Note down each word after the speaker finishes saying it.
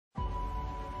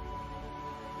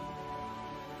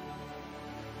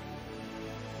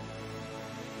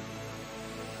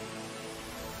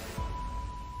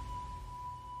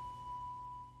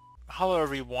Hello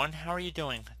everyone, how are you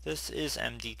doing? This is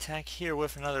MD Tech here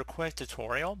with another quick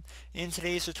tutorial. In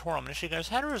today's tutorial, I'm going to show you guys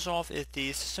how to resolve if the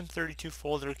System32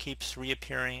 folder keeps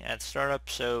reappearing at startup.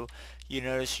 So you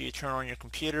notice you turn on your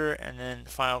computer and then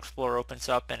File Explorer opens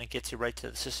up and it gets you right to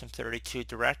the System32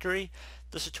 directory.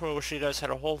 This tutorial will show you guys how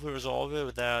to hopefully resolve it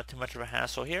without too much of a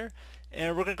hassle here.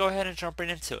 And we're going to go ahead and jump right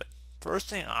into it. First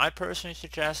thing I personally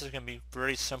suggest is going to be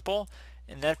very simple,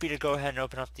 and that'd be to go ahead and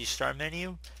open up the Start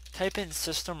menu. Type in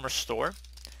System Restore.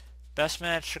 Best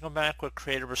match should come back with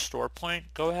Create a Restore Point.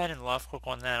 Go ahead and left click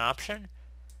on that option.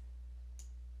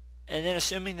 And then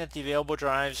assuming that the available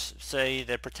drives say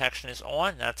that protection is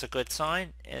on, that's a good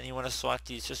sign. And you want to select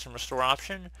the System Restore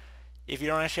option. If you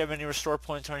don't actually have any restore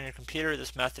points on your computer,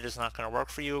 this method is not going to work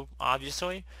for you,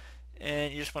 obviously.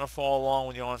 And you just want to follow along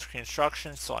with the on-screen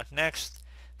instructions. Select Next.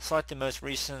 Select the most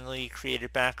recently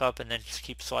created backup and then just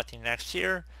keep selecting Next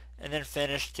here. And then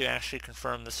finish to actually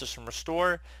confirm the system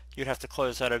restore. You'd have to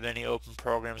close out of any open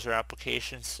programs or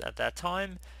applications at that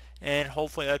time, and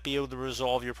hopefully that'd be able to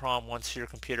resolve your problem once your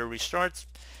computer restarts.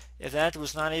 If that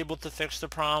was not able to fix the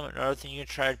problem, another thing you can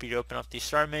try would be to open up the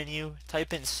Start menu,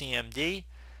 type in CMD.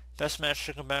 Best match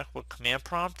should come back with Command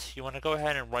Prompt. You want to go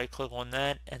ahead and right click on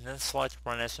that and then select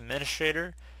Run as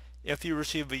Administrator. If you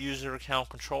receive a user account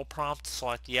control prompt,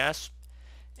 select Yes.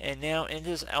 And now in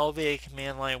this elevated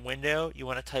command line window, you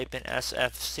want to type in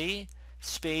SFC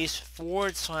space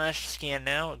 / scan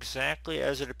now, exactly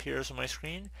as it appears on my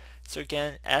screen. So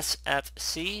again,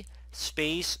 SFC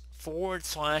space /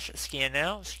 scan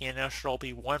now. Scan now should all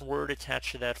be one word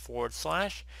attached to that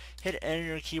 /. Hit enter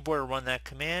your keyboard to run that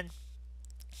command.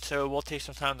 So it will take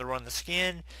some time to run the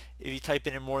scan. If you type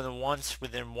it in more than once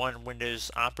within one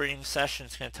Windows operating session,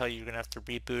 it's going to tell you you're going to have to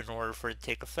reboot in order for it to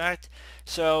take effect.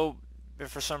 So if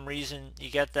for some reason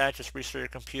you get that, just restart your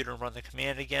computer and run the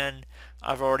command again.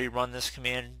 I've already run this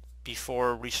command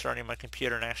before restarting my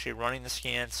computer and actually running the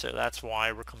scan, so that's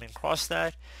why we're coming across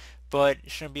that. But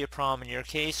it shouldn't be a problem in your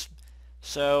case.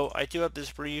 So I do hope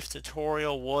this brief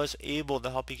tutorial was able to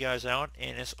help you guys out,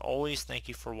 and as always, thank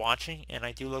you for watching, and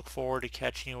I do look forward to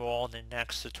catching you all in the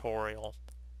next tutorial.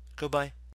 Goodbye.